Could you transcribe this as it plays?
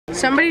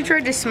Somebody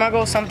tried to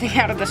smuggle something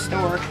out of the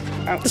store.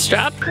 Oh. The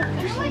strap?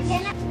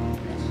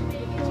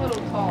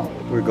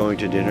 We're going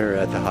to dinner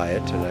at the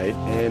Hyatt tonight,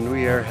 and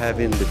we are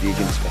having the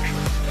vegan special.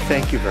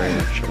 Thank you very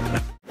much,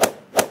 Shivana.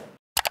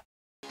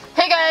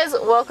 Hey guys,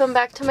 welcome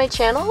back to my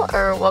channel,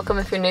 or welcome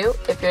if you're new.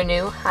 If you're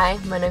new, hi,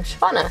 my name's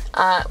Shivana.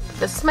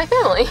 This is my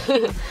family.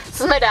 This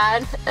is my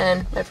dad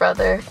and my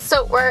brother.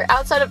 So we're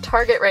outside of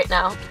Target right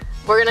now.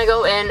 We're gonna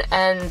go in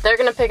and they're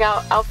gonna pick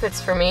out outfits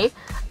for me.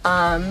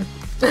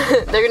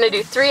 They're gonna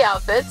do 3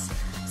 outfits.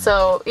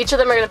 So each of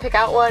them are gonna pick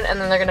out one, and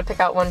then they're gonna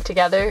pick out one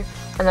together.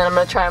 And then I'm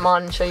gonna try them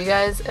on and show you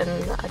guys, and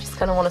I just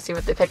kind of want to see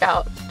what they pick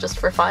out just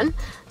for fun.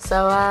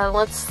 So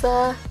let's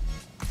go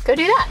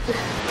do that.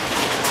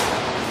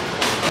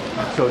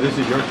 So this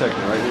is your section,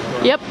 right?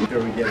 Yep.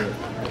 Can we get a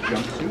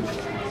jumpsuit?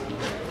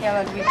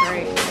 Yeah, that'd be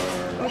great.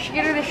 We should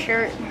get her the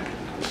shirt.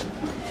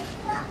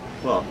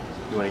 Well,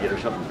 you want to get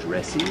her something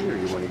dressy, or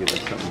you want to get her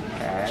something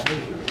cash?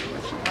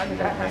 Hang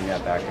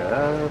that back up.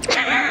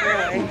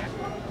 Really?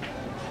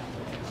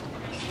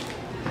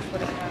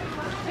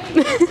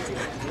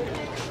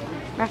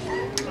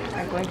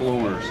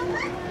 Bloomers.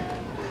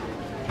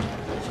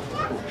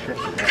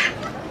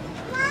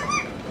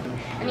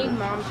 I need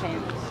mom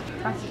pants.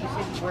 That's what you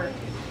said work.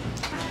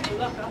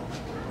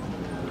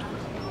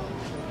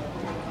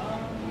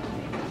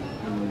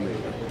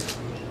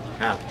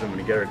 Half. I'm going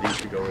to get her these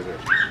to go with her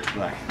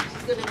black.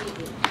 They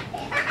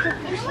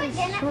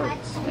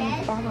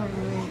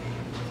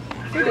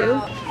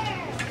do.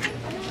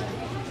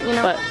 You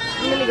know, But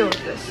I'm gonna go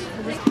with this. You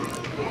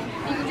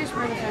can just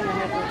run it on your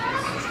head like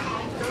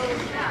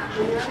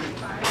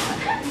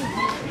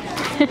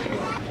this.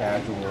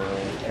 Casual,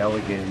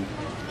 elegant,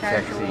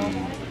 Casual. sexy.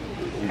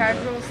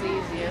 Casual's the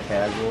easiest.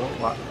 Casual?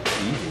 What?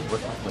 Easy?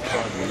 What's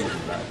hard easy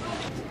about that?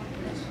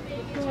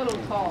 It's a little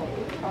tall.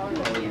 Taller Oh,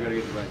 than you you. gotta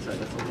get the right side.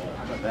 That's a lot.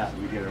 How about that?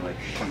 We get her like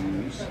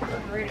shoes.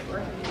 Great at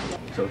working.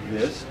 So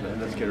this, then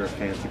let's get her a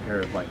fancy pair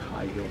of like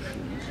high heel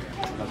shoes.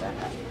 How about that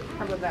hat?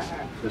 How about that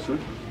hat? This one?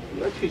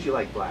 That's because you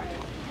like black.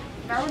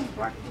 That one's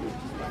black too.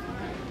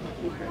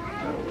 Okay.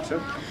 Oh, what's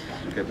that?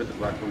 Okay, put the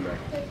black one back.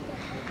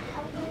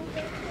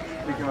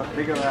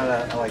 Think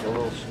about like a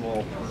little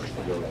small purse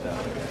to go with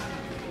that.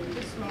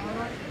 The small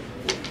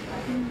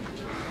one.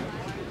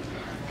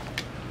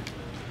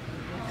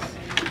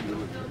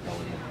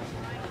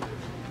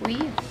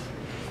 Weeds.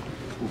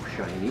 Ooh,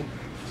 shiny.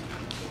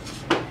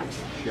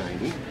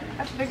 Shiny.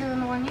 That's bigger than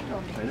the one you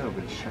told me. I know,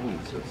 but it's shiny,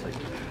 so it's like.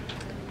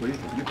 What do you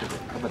think? You pick it.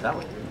 How about that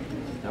one?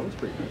 That one's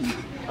pretty good.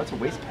 That's a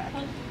waist pack.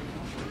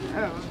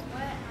 Oh.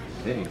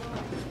 Hey.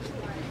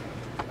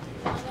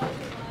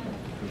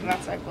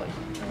 That's ugly.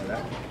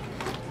 That?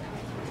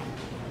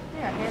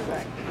 Yeah,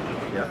 handbag.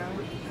 Yeah.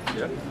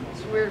 Yeah.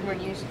 It's weird when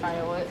you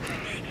style it.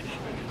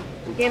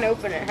 You can't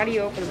open it. How do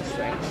you open this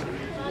thing?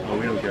 Oh,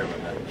 we don't care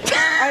about that.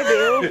 I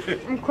do.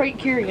 I'm quite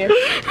curious.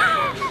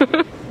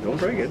 Don't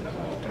break it.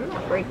 I'm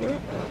not breaking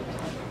it.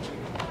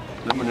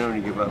 Let me know when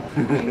you give up.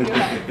 You can do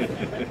that.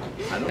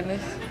 I don't.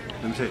 Goodness.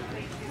 Let me see.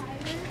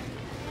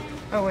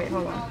 Oh wait,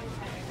 hold on.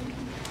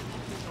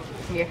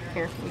 Yeah,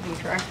 here, we can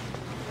try.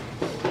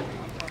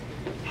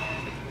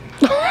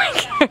 oh my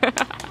god.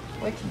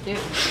 What to do?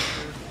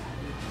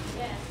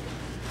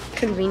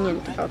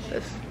 Convenient about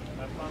this.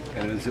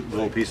 And there's a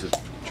little piece of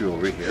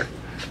jewelry here.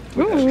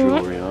 We got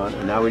jewelry on,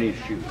 and now we need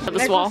shoes. At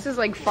this wall. This is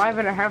like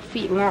 5.5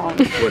 feet long.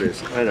 What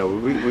is? I know.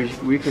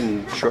 We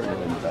can shorten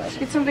it in the back.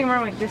 Get something more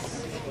like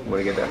this, Want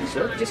to get that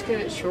instead? just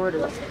because it's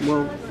shorter.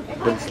 Well,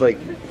 it's like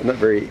not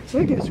very.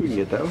 I guess we can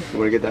get that one. You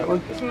want to get that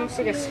one? It looks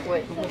like a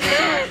split.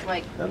 It's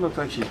like That looks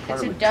like she's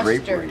part It's of a a duster.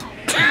 drapery.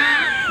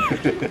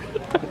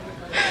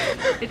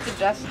 it's a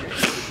duster.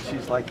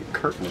 She's like a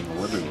curtain in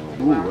the living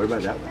room. Ooh, what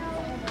about that one?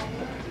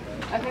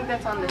 I think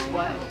that's on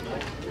display.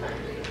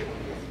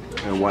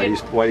 And why do you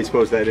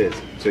suppose that is?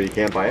 So you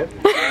can't buy it?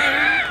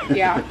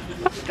 Yeah.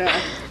 Duh.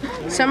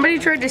 Somebody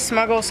tried to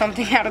smuggle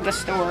something out of the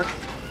store.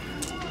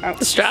 Oh.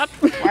 The strap?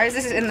 Why is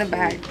this in the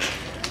bag?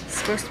 It's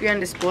supposed to be on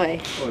display.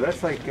 Oh,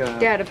 that's like.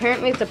 Dad,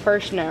 apparently it's a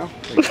purse now.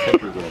 Like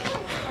petroglyph.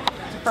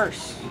 It's a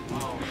purse.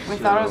 We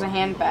thought it was a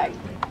handbag.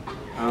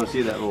 I don't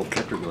see that little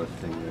petroglyph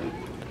thing there.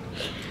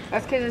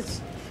 That's because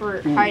it's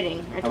for hiding.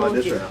 I How about told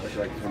this you. one?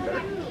 Should I come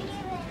better?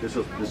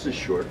 This is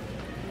short.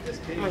 Oh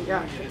my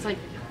gosh, it's like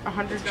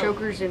 100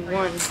 chokers in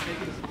one.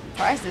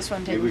 Why is this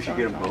one taking Maybe we should so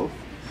get them long? both.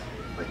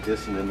 Like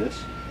this and then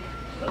this.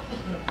 How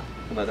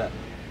about that?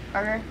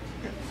 Okay.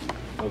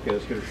 Okay,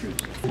 let's get her shoes.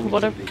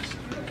 What if-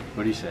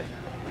 What do you say?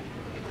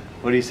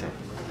 What do you say?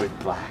 With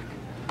black.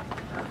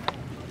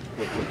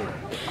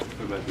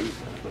 What about these?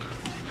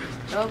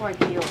 They look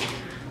like heels.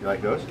 You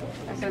like those?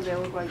 I said they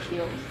look like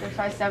heels. They're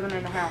size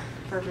 7.5.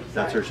 Perfect size.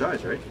 That's her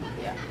size, right?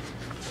 Yeah.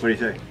 What do you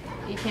think?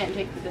 You can't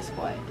take the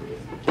display.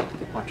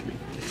 Watch me.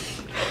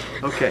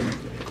 Okay.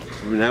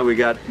 Now we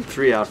got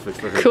 3 outfits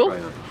for her Cool. to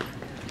try on.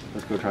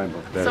 Let's go try them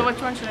both. Better. So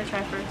which one should I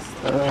try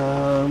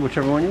first?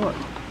 Whichever one you want.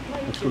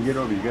 Let's go get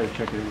over. You gotta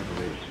check it in with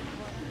the ladies.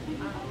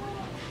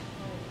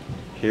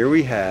 Here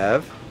we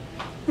have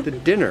the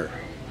dinner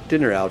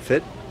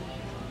outfit.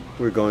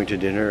 We're going to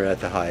dinner at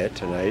the Hyatt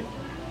tonight,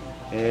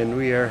 And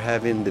we are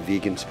having the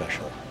vegan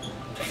special.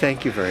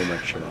 Thank you very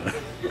much, Shivana.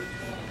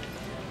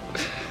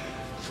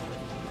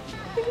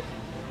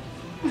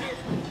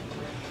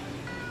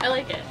 I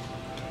like it.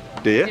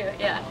 Do you?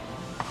 Yeah.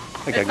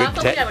 Like It's not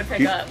something I would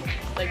pick up,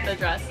 like the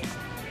dress.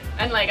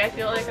 And like I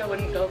feel like I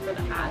wouldn't go for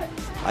the hat.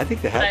 I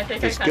think the But I hat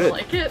think is I kind good. of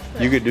like it.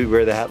 You could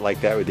wear the hat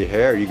like that with your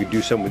hair. Or you could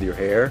do something with your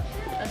hair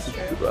That's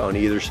true. on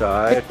either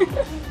side.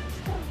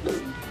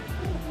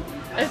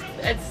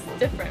 It's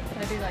different, but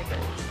I do like it.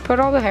 Put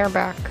all the hair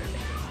back.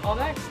 All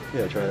back.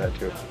 Yeah, try that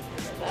too.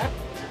 That.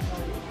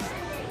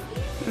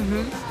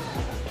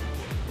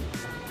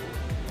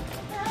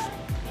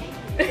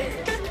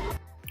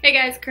 Hey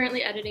guys,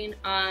 currently editing.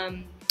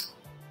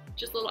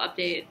 Just a little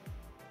update.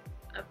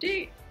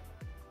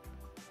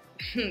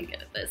 Good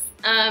at this.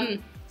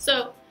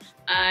 So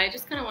I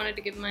just kind of wanted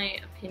to give my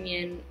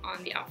opinion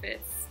on the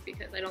outfits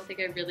because I don't think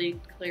I really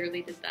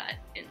clearly did that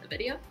in the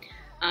video.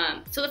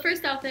 So the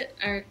first outfit,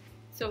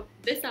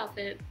 this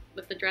outfit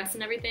with the dress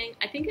and everything,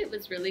 I think it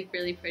was really,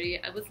 really pretty.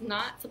 It was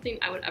not something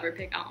I would ever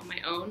pick out on my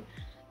own.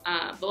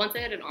 But once I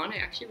had it on, I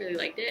actually really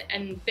liked it.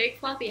 And big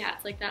floppy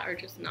hats like that are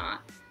just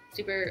not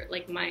super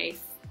like my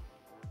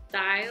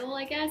style,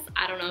 I guess.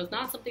 I don't know. It's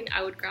not something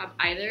I would grab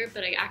either,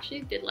 but I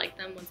actually did like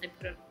them once I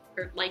put it,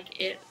 or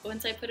like it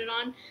once I put it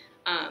on.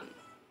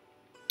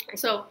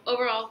 So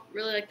overall,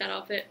 really like that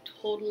outfit.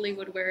 Totally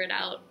would wear it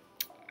out.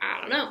 I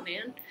don't know,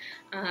 man.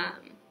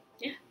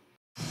 Yeah.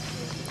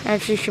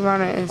 Actually,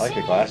 Shivana is. I like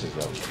the glasses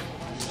though.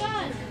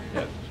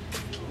 Yeah.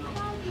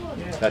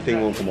 That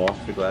thing won't come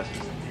off, the glasses.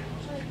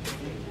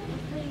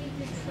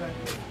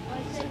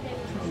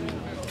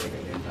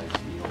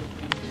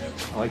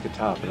 I like the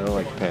top, but I don't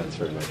like the pants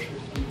very much.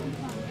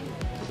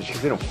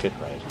 They don't fit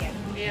right.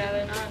 Yeah,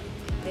 they're not.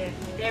 They're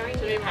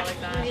should be more like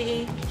that.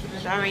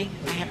 Sorry,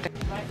 I have to.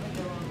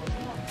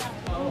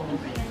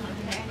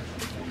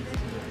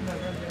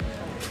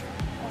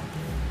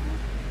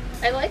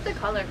 I like the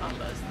color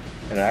combos.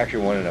 And I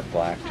actually wanted a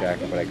black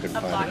jacket, but I couldn't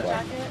A find black a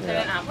black. jacket? They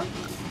didn't have one?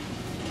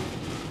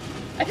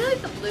 I feel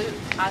like the blue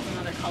has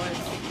another color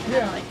though.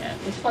 Yeah. I like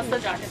it. Plus the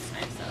jacket's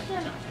nice, so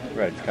yeah.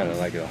 Right, it's kind of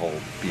like a whole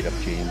beat up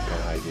jean kind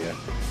of idea.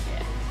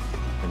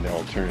 Yeah. And the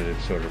alternative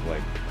sort of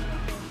like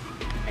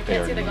I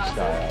can't see the glasses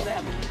style. because they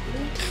have a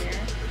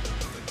mirror.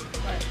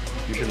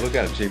 But You should look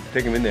at them. See,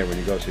 take them in there when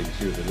you go so you can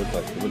see what they look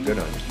like. They look good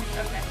on you.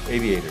 okay.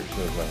 Aviators.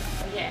 Those,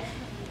 Yeah.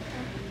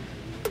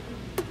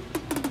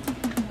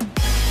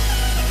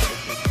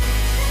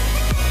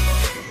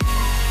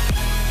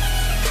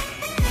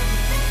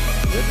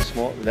 is that the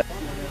small? That,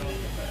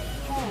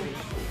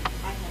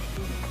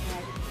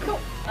 Cool.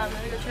 I'm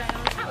gonna go try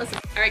on Atlas.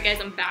 Alright guys,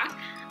 I'm back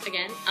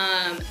again.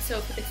 So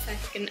for the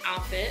second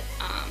outfit,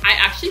 I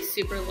actually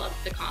super loved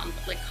the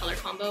color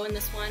combo in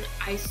this one.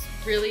 I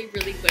really,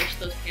 really wish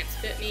those pants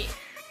fit me.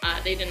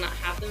 They did not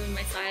have them in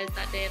my size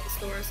that day at the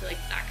store, so like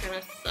that kind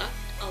of sucked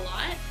a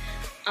lot.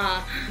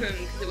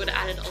 Because it would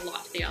have added a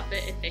lot to the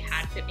outfit if they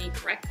had fit me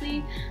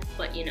correctly,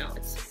 but you know,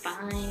 it's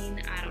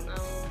fine. I don't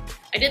know.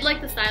 I did like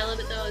the style of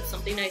it though. It's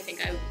something I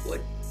think I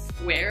would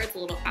wear. It's a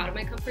little out of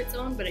my comfort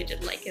zone, but I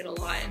did like it a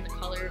lot, and the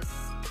color,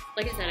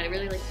 like I said, I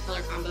really like the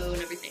color combo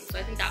and everything, so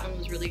I think that one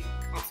was really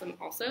awesome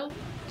also.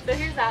 So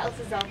here's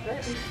Atlas's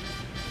outfit.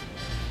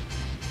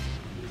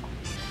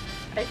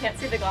 I can't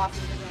see the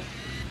glasses.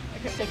 I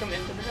can take them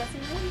into the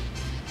dressing room,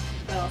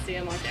 but I'll see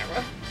them on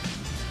camera.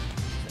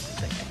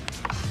 It's okay.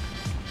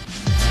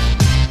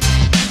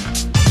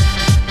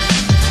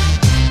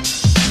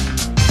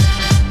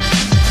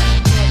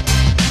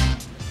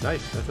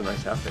 nice. That's a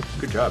nice outfit.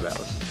 Good job,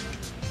 Alice.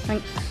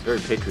 Thanks. Very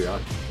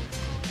patriotic.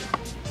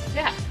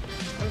 Yeah,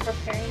 I'm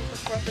preparing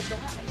for 4th of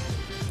July.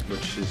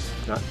 Which is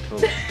not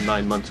until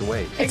 9 months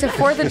away. It's a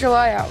 4th of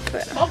July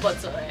outfit. 12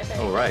 months away, I think.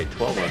 Oh right,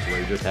 12 months away.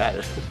 You just had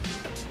it.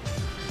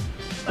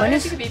 But I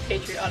guess you can be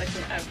patriotic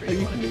whenever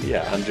you want to be.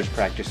 Yeah, I'm just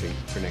practicing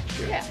for next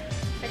year. Yeah,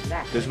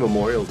 exactly. There's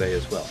Memorial Day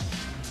as well,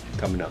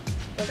 coming up.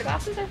 But the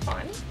glasses are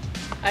fun.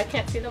 I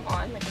can't see them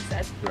on, like I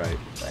said. Right.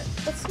 But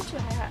let's switch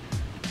the hat.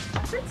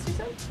 Backwards, you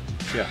said?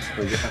 Yeah,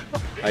 well, yeah.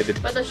 I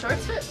did. But the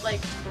shorts fit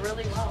like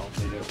really well.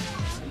 They do.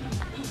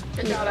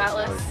 Good job,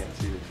 Atlas. Oh, I can't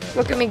see it.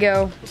 Look at me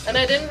go. And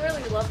I didn't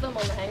really love them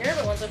on the hanger,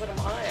 but once I put them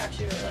on, I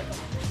actually really like them.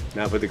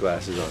 Now put the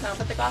glasses on. Now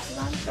put the glasses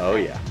on. Oh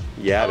yeah.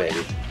 Yeah, Oh,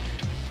 baby.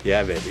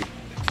 Yeah, baby.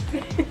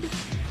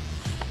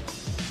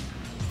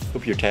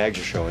 Hope your tags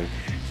are showing.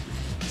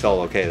 It's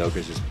all okay though,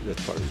 because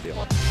that's part of the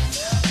deal.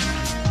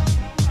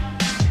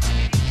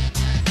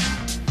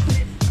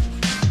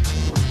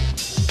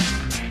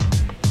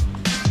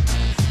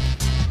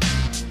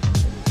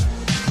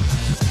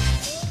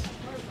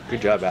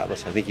 Good job,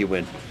 Atlas. I think you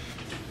win.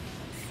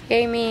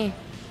 Yay me.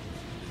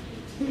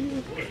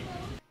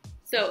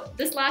 So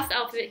this last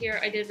outfit here,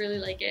 I did really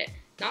like it.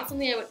 Not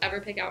something I would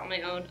ever pick out on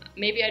my own.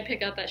 Maybe I'd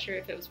pick out that shirt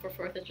if it was for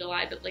 4th of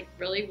July, but like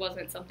really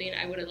wasn't something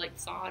I would have like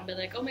saw and been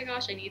like, oh my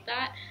gosh, I need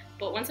that.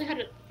 But once I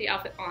had the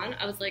outfit on,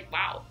 I was like,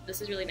 wow,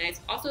 this is really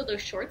nice. Also,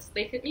 those shorts,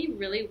 they fit me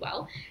really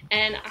well,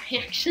 and I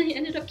actually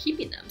ended up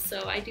keeping them.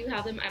 So I do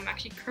have them. I'm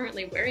actually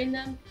currently wearing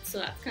them, so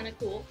that's kind of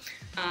cool.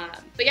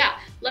 But yeah,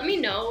 let me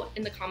know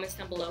in the comments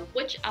down below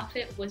which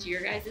outfit was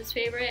your guys'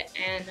 favorite,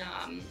 and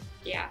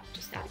yeah,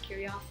 just out of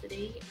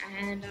curiosity.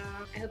 And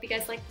I hope you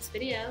guys liked this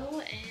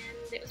video,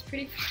 and it was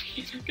pretty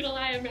funny. Not gonna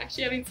lie, I'm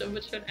actually having so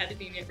much fun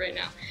editing it right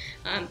now.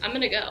 I'm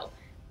gonna go.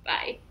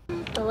 Bye.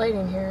 The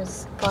lighting here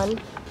is fun.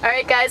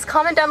 Alright guys,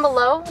 comment down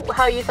below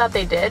how you thought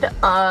they did.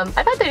 I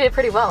thought they did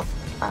pretty well.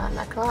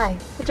 Not gonna lie.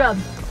 Good job.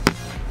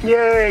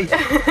 Yay!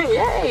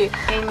 Yay!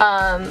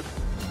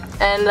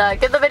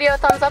 And give the video a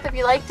thumbs up if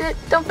you liked it.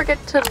 Don't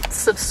forget to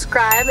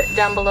subscribe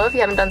down below if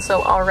you haven't done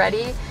so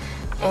already.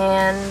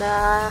 And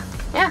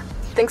yeah,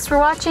 thanks for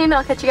watching.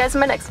 I'll catch you guys in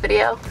my next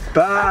video.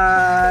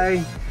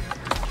 Bye!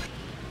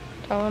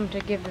 Tell them to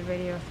give the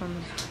video a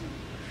thumbs up.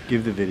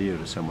 Give the video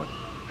to someone.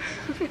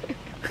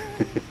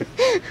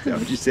 Is that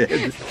what you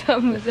said?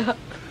 Thumbs up.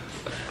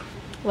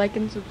 Like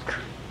and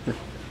subscribe.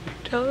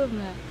 Tell them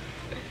that.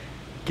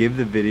 Give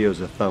the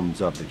videos a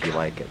thumbs up if you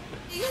like it.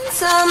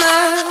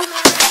 Summer.